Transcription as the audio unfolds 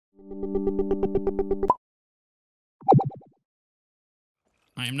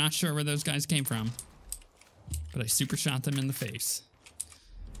I am not sure where those guys came from, but I super shot them in the face.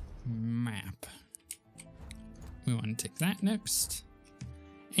 Map. We want to take that next.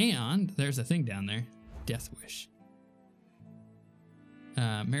 And there's a thing down there. Death Wish.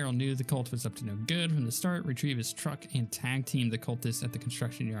 Merrill knew the cult was up to no good from the start. Retrieve his truck and tag team the cultists at the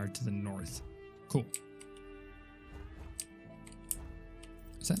construction yard to the north. Cool.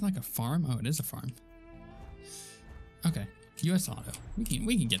 Is that like a farm? Oh, it is a farm. Okay. US Auto.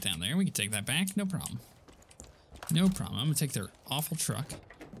 We can get down there. We can take that back. No problem. No problem. I'm gonna take their awful truck.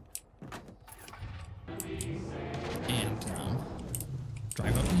 And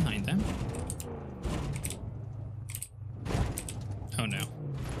drive up behind them. Oh no.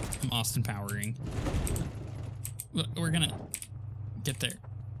 I'm Austin powering. We're gonna get there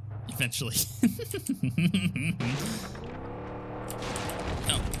eventually.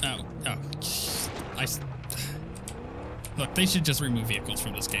 Oh. Look, they should just remove vehicles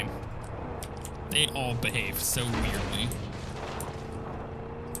from this game. They all behave so weirdly.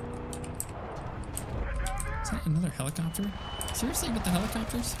 Is that another helicopter? Seriously, with the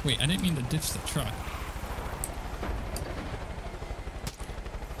helicopters? Wait, I didn't mean to ditch the truck.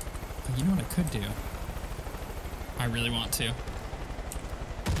 Oh, you know what I could do? I really want to.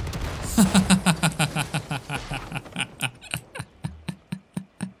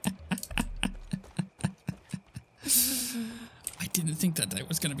 I didn't think that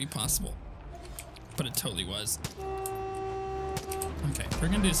was going to be possible, but it totally was. Okay, we're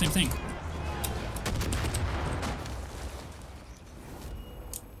going to do the same thing.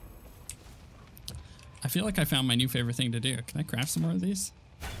 I feel like I found my new favorite thing to do. Can I craft some more of these?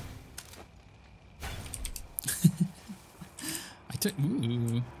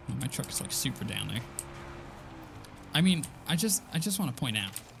 Ooh, my truck is like super down there. I mean, I just want to point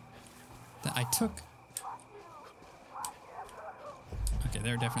out that I took. Okay,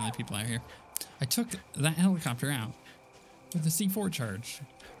 there are definitely people out here. I took that helicopter out with a C4 charge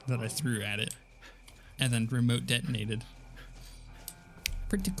that I threw at it, and then remote detonated.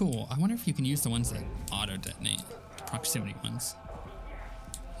 Pretty cool. I wonder if you can use the ones that auto detonate, proximity ones.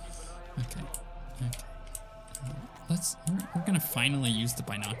 Okay. We're gonna finally use the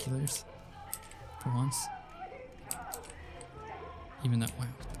binoculars for once. Even though, wow,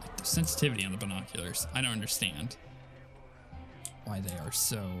 the sensitivity on the binoculars, I don't understand why they are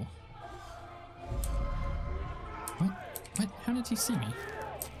so. What? How did he see me?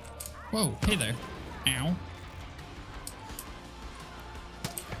 Whoa, hey there. Ow.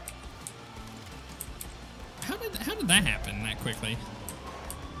 How did that happen that quickly?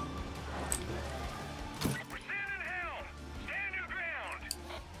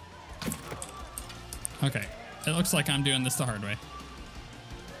 Okay, it looks like I'm doing this the hard way.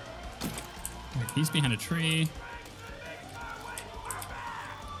 Wait, he's behind a tree.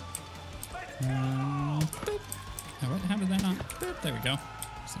 Boop. Oh, what? How did that not? Boop. There we go.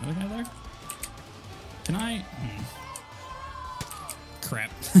 Is another guy there? Can I?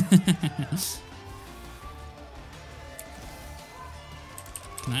 Crap.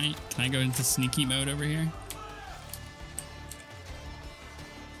 Can I go into sneaky mode over here?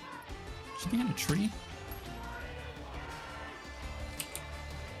 Is she behind a tree?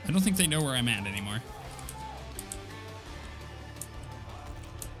 I don't think they know where I'm at anymore.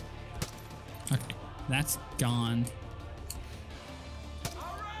 Okay, that's gone.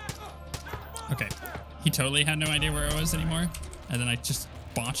 Okay, he totally had no idea where I was anymore, and then I just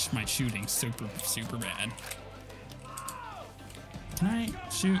botched my shooting super bad. Can I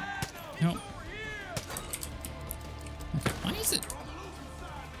shoot? Nope. Okay, why is it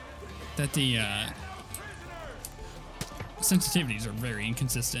that the sensitivities are very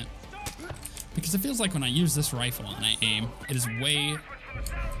inconsistent? Because it feels like when I use this rifle and I aim, it is way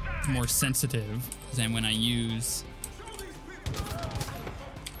more sensitive than when I use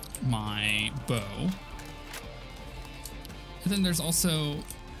my bow. And then there's also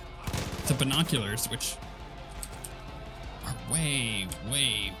the binoculars, which are way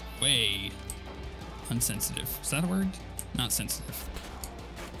unsensitive. Is that a word? Not sensitive.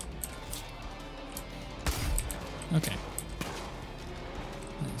 Okay.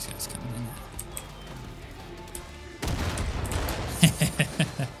 These guys coming in.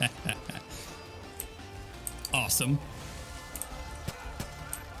 Awesome.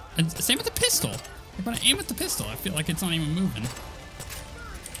 And same with the pistol. Like when I aim at the pistol, I feel like it's not even moving.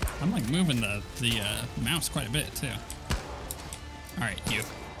 I'm like moving the mouse quite a bit too. All right, you.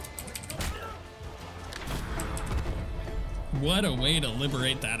 What a way to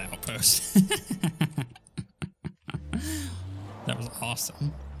liberate that outpost. That was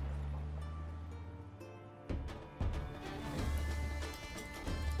awesome.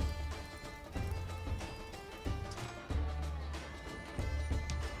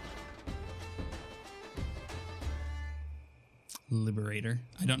 liberator.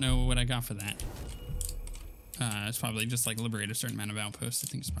 I don't know what I got for that. It's probably just like liberate a certain amount of outposts. I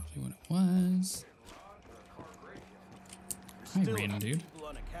think it's probably what it was. Hi, random dude.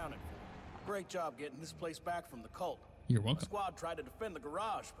 Great job getting this place back from the cult. You're welcome. The squad tried to defend the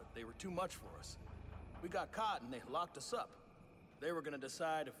garage, but they were too much for us. We got caught and they locked us up. They were gonna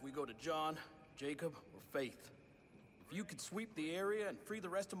decide if we go to John, Jacob, or Faith. If you could sweep the area and free the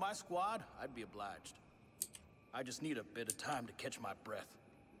rest of my squad, I'd be obliged. I just need a bit of time to catch my breath.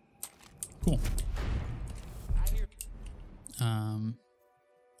 Cool.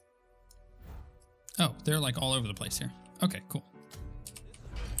 Oh, they're like all over the place here. Okay, cool.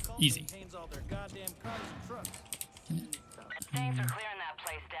 Easy. Thanks for clearing that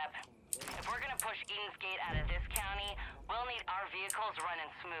place, Deb. If we're gonna push Eden's Gate out of this county, we'll need our vehicles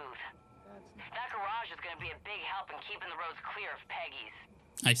running smooth. That garage is gonna be a big help in keeping the roads clear of Peggy's.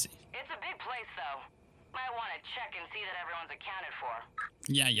 I see. It's a big place, though. Might want to check and see that everyone's accounted for.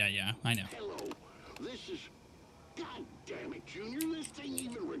 Yeah, I know. Hello, this is... God damn it, Junior, this thing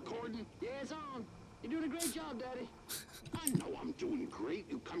even recording? Yeah, it's on. You're doing a great job, Daddy. I know I'm doing great.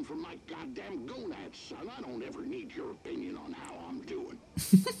 You come from my goddamn gonads, son. I don't ever need your opinion on how I'm doing.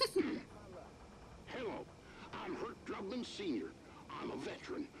 Hello, I'm Hurt Drubman Sr. I'm a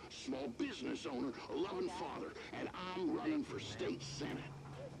veteran, small business owner, a loving father, and I'm running for state senate.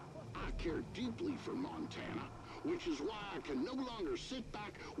 I care deeply for Montana, which is why I can no longer sit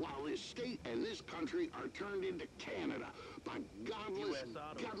back while this state and this country are turned into Canada by godless,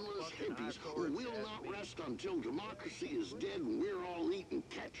 gunless hippies who will not rest until democracy is dead and we're all eating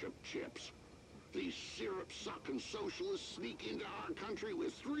ketchup chips. These syrup-sucking socialists sneak into our country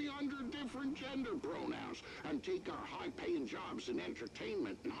with 300 different gender pronouns and take our high-paying jobs in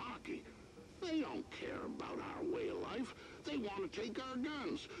entertainment and hockey. They don't care about our way of life. They want to take our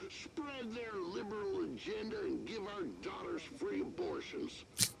guns, spread their liberal agenda, and give our daughters free abortions.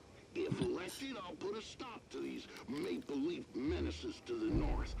 If elected, I'll put a stop to these make-believe menaces to the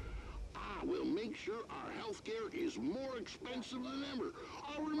north. I will make sure our health care is more expensive than ever.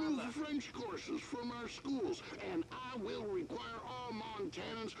 I'll remove French courses from our schools, and I will require all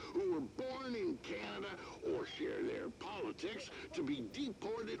Montanans who were born in Canada or share their politics to be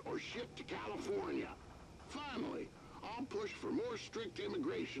deported or shipped to California. Finally, I'll push for more strict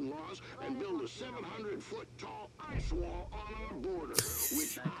immigration laws and build a 700-foot-tall ice wall on our border,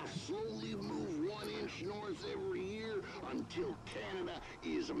 which I'll slowly move 1 inch north every year until Canada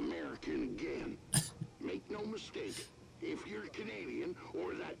is American again. Make no mistake, if you're Canadian,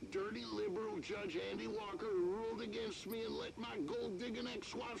 or that dirty liberal Judge Andy Walker who ruled against me and let my gold-digging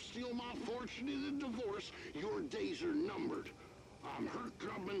ex-wife steal my fortune in a divorce, your days are numbered. I'm Hurt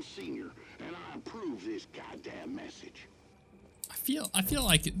Drubman Sr., and I approve this goddamn message. I feel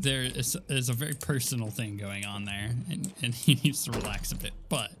like there is a very personal thing going on there, and he needs to relax a bit,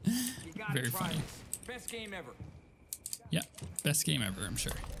 but very funny. Best game ever. Yeah, best game ever, I'm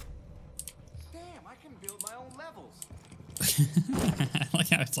sure. Damn, I can build my own levels. I like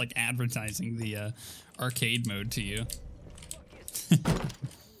how it's like advertising the arcade mode to you.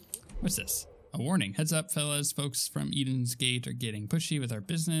 What's this? A warning. Heads up, fellas. Folks from Eden's Gate are getting pushy with our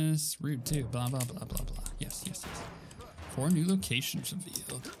business. Rude too. Blah, blah, blah, blah, blah. Yes. 4 new locations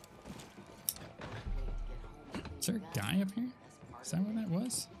revealed. Is there a guy up here? Is that what that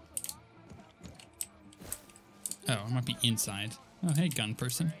was? Oh, I might be inside. Oh, hey, gun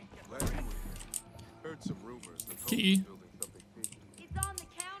person. Key. It's on the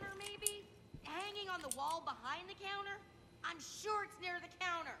counter, maybe? Hanging on the wall behind the counter? I'm sure it's near the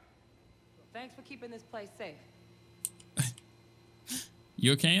counter. Thanks for keeping this place safe.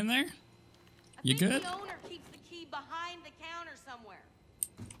 You okay in there? You good? The owner keeps the key behind the counter somewhere.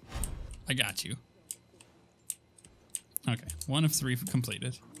 I got you. Okay, 1 of 3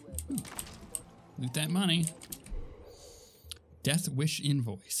 completed. Ooh. Loot that money. Death Wish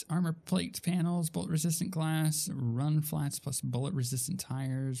invoice. Armor plate panels, bullet resistant glass, run flats plus bullet resistant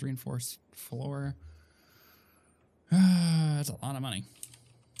tires, reinforced floor. That's a lot of money.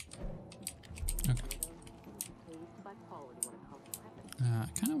 Okay. I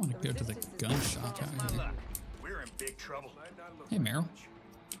kind of want to go to the gun shop out here. We're in big trouble. Hey, Meryl.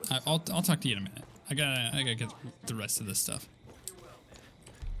 I'll talk to you in a minute. I gotta get the rest of this stuff.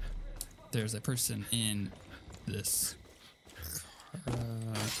 There's a person in this.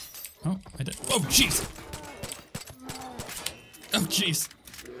 Oh, I did. Oh, jeez. Oh, jeez.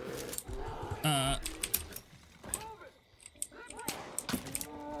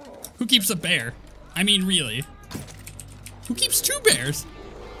 Who keeps a bear? I mean, really. Who keeps 2 bears?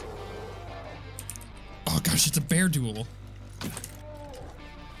 Oh gosh, it's a bear duel.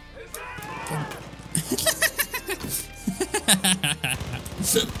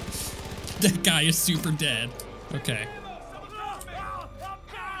 guy is super dead. Okay.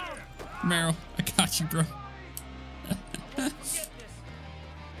 Meryl, I got you, bro. No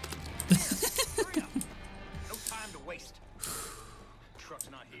time to waste.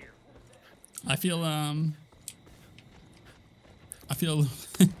 Truck's not here. I feel a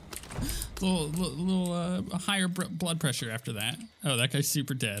little higher blood pressure after that. Oh, that guy's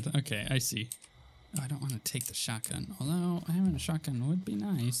super dead. Okay, I see. Oh, I don't want to take the shotgun, although having a shotgun would be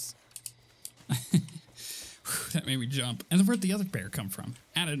nice. That made me jump. And where'd the other bear come from?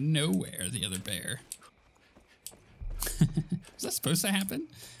 Out of nowhere, the other bear. Was that supposed to happen?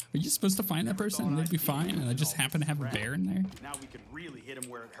 Were you supposed to find that person and they'd be fine, and I just happen to have a bear in there? Now we can really hit him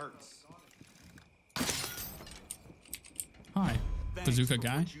where it hurts. Hi, bazooka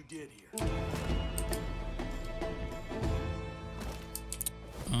guy. What you did here.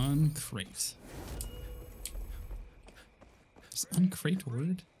 Uncrate. Is uncrate a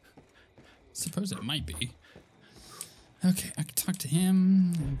word? Suppose it might be. Okay, I can talk to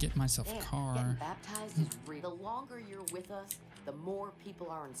him and get myself a car. Getting baptized is real. The longer you're with us, the more people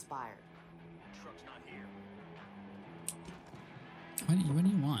are inspired. Truck's not here. What do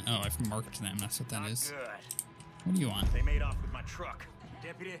you want? Oh, I've marked them. That's what that is. Good. What do you want? They made off with my truck.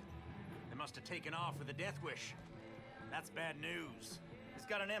 Deputy, they must have taken off with a death wish. That's bad news. It's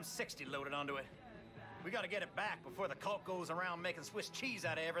got an M60 loaded onto it. We gotta get it back before the cult goes around making Swiss cheese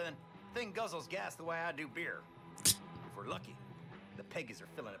out of everything. Thing guzzles gas the way I do beer. If we're lucky, the Peggies are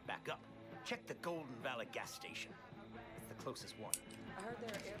filling it back up. Check the Golden Valley gas station. It's the closest one. I heard there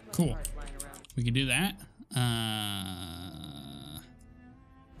are airplane Cool. parts lying around. We can do that.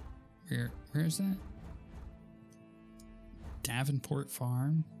 Where is that? Davenport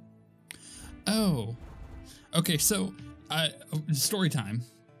Farm. Oh, okay. So, story time.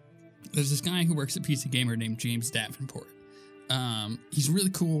 There's this guy who works at PC Gamer named James Davenport. He's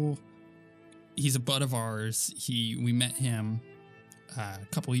really cool. He's a bud of ours. We met him a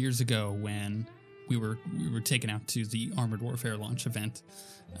couple years ago when we were taken out to the Armored Warfare launch event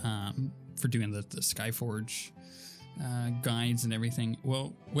for doing the Skyforge guides and everything.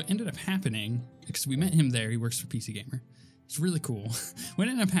 Well, what ended up happening, because we met him there, he works for PC Gamer. It's really cool. What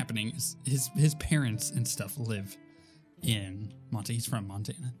ended up happening is his parents and stuff live in Montana. He's from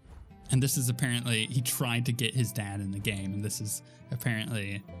Montana. And this is apparently, he tried to get his dad in the game, and this is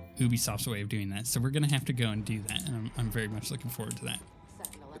apparently Ubisoft's way of doing that. So we're going to have to go and do that, and I'm very much looking forward to that.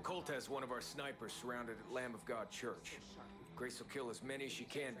 The cult has one of our snipers surrounded at Lamb of God Church. Grace will kill as many as she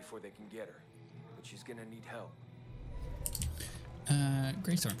can before they can get her. But she's going to need help.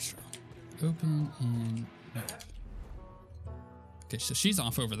 Grace Armstrong. Open in map. Okay, so she's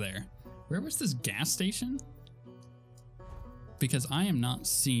off over there. Where was this gas station? Because I am not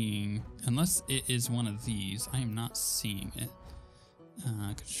seeing, unless it is one of these, I am not seeing it.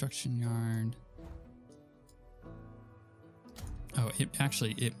 Construction yard. Oh, it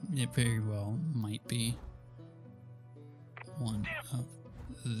very well might be one of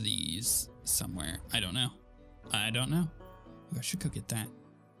these somewhere. I don't know. Ooh, I should go get that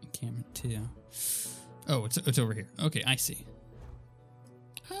encampment too. Oh, it's over here. Okay, I see.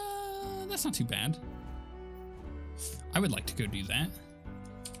 That's not too bad. I would like to go do that.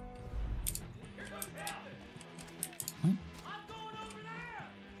 What?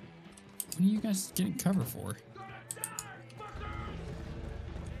 What are you guys getting cover for?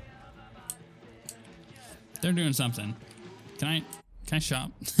 They're doing something. Can I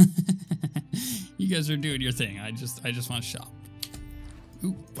shop? You guys are doing your thing. I just want to shop.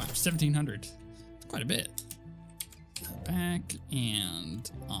 Ooh, wow, 1,700. It's quite a bit. Back, and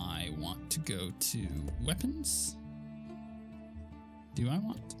I want to go to weapons. Do I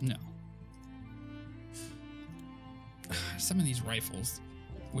want? No. Some of these rifles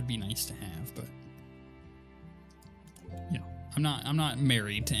would be nice to have, but you know, I'm not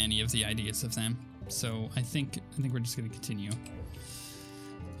married to any of the ideas of them. So I think we're just gonna continue.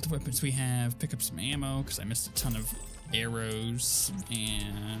 The weapons we have, pick up some ammo because I missed a ton of arrows,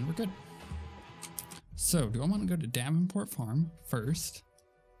 and we're good. So, do I want to go to Davenport Farm first?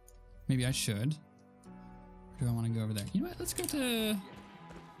 Maybe I should. Or do I want to go over there? You know what? Let's go to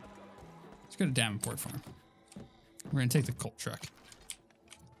Davenport Farm. We're gonna take the Colt truck.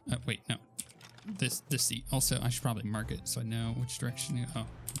 Wait, no. This seat. Also, I should probably mark it so I know which direction to go. Oh, I'm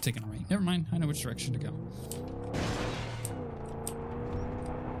taking a right. Never mind. I know which direction to go.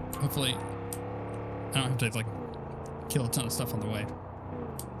 Hopefully, I don't have to like kill a ton of stuff on the way.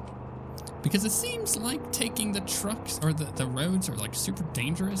 Because it seems like taking the trucks or the roads are like super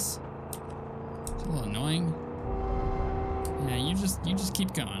dangerous. It's a little annoying. Yeah, you just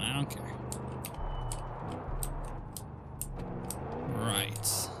keep going. I don't care. Right.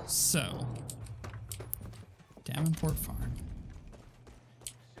 So Davenport Farm.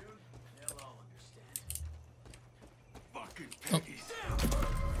 Oh.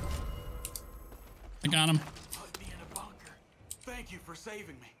 I got him. Put me in a bunker. Thank you for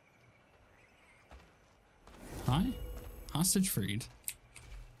saving me. Hi? Hostage freed.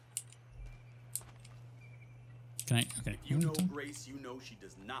 Can I? Okay. You know Grace, you know she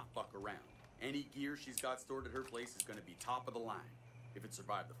does not fuck around. Any gear she's got stored at her place is going to be top of the line. If it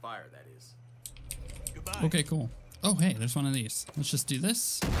survived the fire, that is. Goodbye. Okay, cool. Oh, hey, there's one of these. Let's just do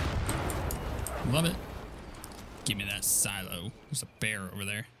this. Love it. Give me that silo. There's a bear over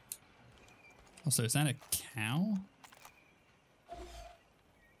there. Also, is that a cow?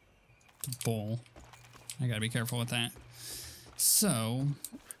 It's a bull. I gotta be careful with that. So,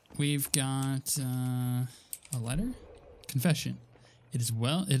 we've got a letter? Confession. It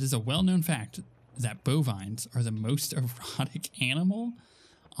is a well-known fact that bovines are the most erotic animal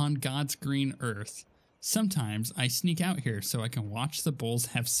on God's green earth. Sometimes I sneak out here so I can watch the bulls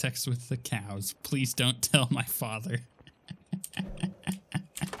have sex with the cows. Please don't tell my father.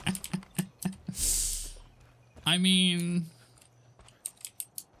 I mean,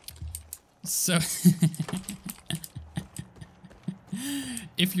 so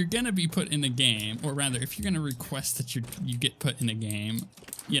if you're gonna be put in a game, or rather, if you're gonna request that you get put in a game,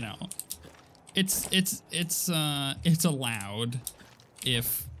 you know, it's allowed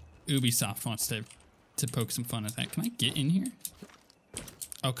if Ubisoft wants to poke some fun at that. Can I get in here?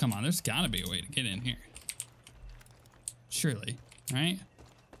 Oh, come on. There's got to be a way to get in here. Surely, right?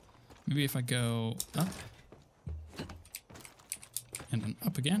 Maybe if I go up and then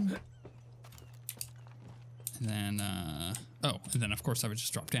up again. And then, oh, and then of course I would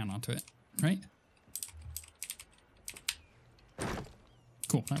just drop down onto it, right?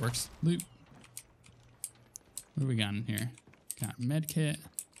 Cool, that works. Loot. What do we got in here? Got med kit.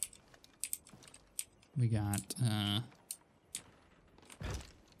 We got,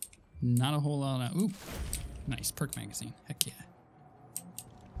 not a whole lot of, ooh, nice, perk magazine, heck yeah.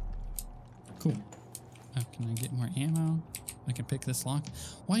 Cool. Oh, can I get more ammo? I can pick this lock.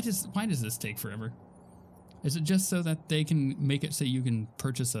 Why does this take forever? Is it just so that they can make it so you can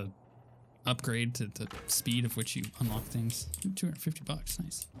purchase a upgrade to the speed of which you unlock things? Ooh, 250 bucks,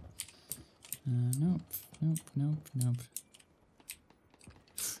 nice. Nope.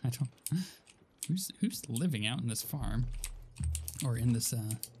 I don't, who's living out in this farm? Or in this,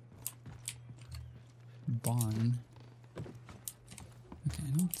 barn? Okay,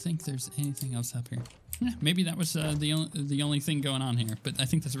 I don't think there's anything else up here. Yeah, maybe that was, the only thing going on here, but I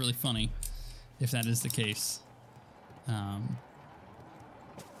think that's really funny, if that is the case. That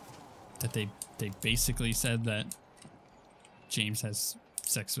they basically said that James has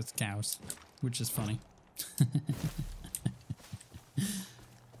sex with cows, which is funny.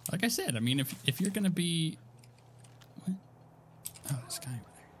 Like I said, I mean, if you're gonna be, what? Oh, this guy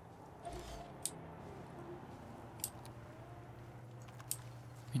over there.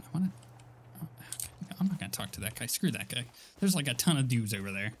 I mean, I wanna. Oh, okay. I'm not gonna talk to that guy. Screw that guy. There's like a ton of dudes over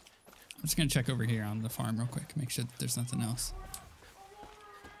there. I'm just gonna check over here on the farm real quick, make sure that there's nothing else.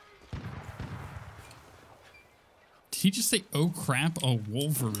 Did he just say, "Oh crap, a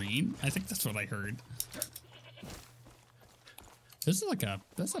Wolverine"? I think that's what I heard. This is like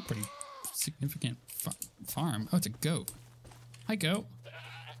that's a pretty significant farm. Oh, it's a goat. Hi, goat.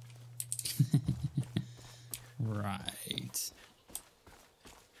 Right.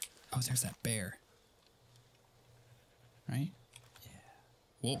 Oh, there's that bear. Right? Yeah.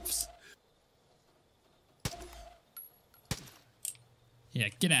 Wolves. Yeah,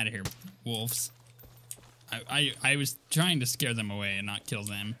 get out of here, wolves. I was trying to scare them away and not kill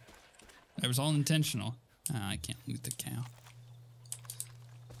them. That was all intentional. I can't loot the cow.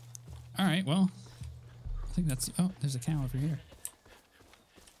 All right, well, I think that's, oh, there's a cow over here.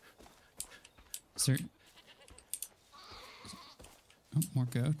 Is there, oh, more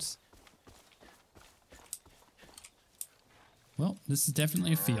goats. Well, this is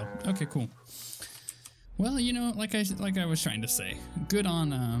definitely a field. Okay, cool. Well, you know, like I was trying to say, good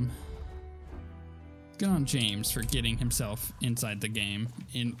on James for getting himself inside the game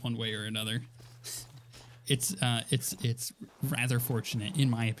in one way or another. It's rather fortunate, in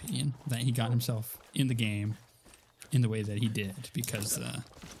my opinion, that he got himself in the game in the way that he did, because I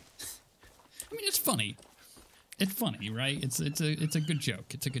mean, it's funny. It's funny, right? It's a good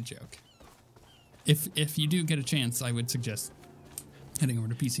joke. It's a good joke. If you do get a chance, I would suggest heading over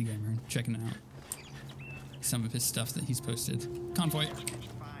to PC Gamer and checking out some of his stuff that he's posted. Convoy.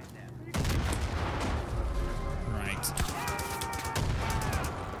 Right.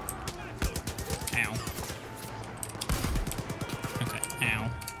 Ow. Okay, ow.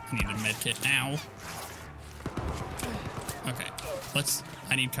 I need a medkit. Ow. Okay,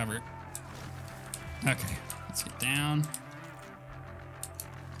 I need cover. Okay, let's get down.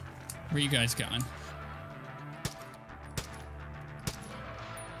 Where are you guys going?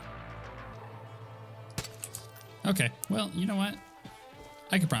 Okay, well, you know what?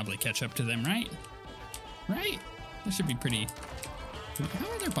 I could probably catch up to them, right? Right? That should be pretty... How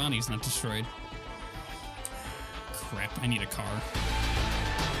are their bodies not destroyed? Crap, I need a car.